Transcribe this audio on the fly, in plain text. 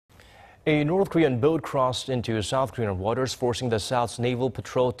A North Korean boat crossed into South Korean waters, forcing the South's naval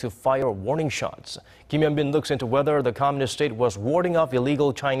patrol to fire warning shots. Kim Hyun looks into whether the communist state was warding off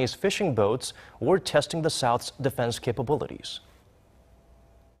illegal Chinese fishing boats or testing the South's defense capabilities.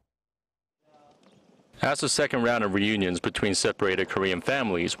 As the second round of reunions between separated Korean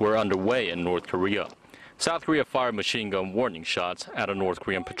families were underway in North Korea, South Korea fired machine gun warning shots at a North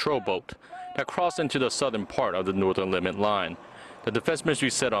Korean patrol boat that crossed into the southern part of the Northern Limit Line. The Defense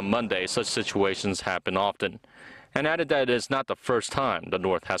Ministry said on Monday such situations happen often, and added that it is not the first time the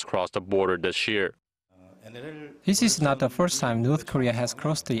North has crossed the border this year. This is not the first time North Korea has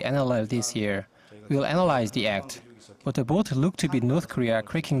crossed the NLL this year. We will analyze the act. But the boat looked to be North Korea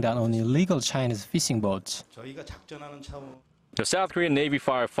cracking down on illegal Chinese fishing boats. The South Korean Navy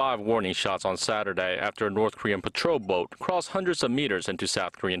fired 5 warning shots on Saturday after a North Korean patrol boat crossed hundreds of meters into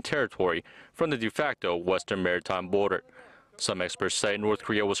South Korean territory from the de facto western maritime border. Some experts say North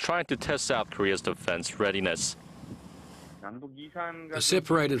Korea was trying to test South Korea's defense readiness. A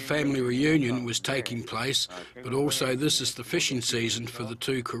separated family reunion was taking place, but also this is the fishing season for the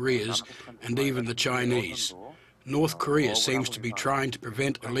two Koreas and even the Chinese. North Korea seems to be trying to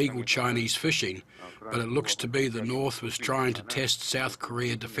prevent illegal Chinese fishing, but it looks to be the North was trying to test South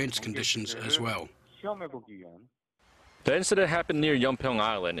Korea defense conditions as well. The incident happened near Yeonpyeong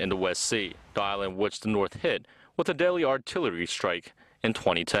Island in the West Sea, the island which the North hit with a deadly artillery strike in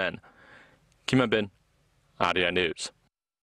 2010. Kim Hyun, Arirang News.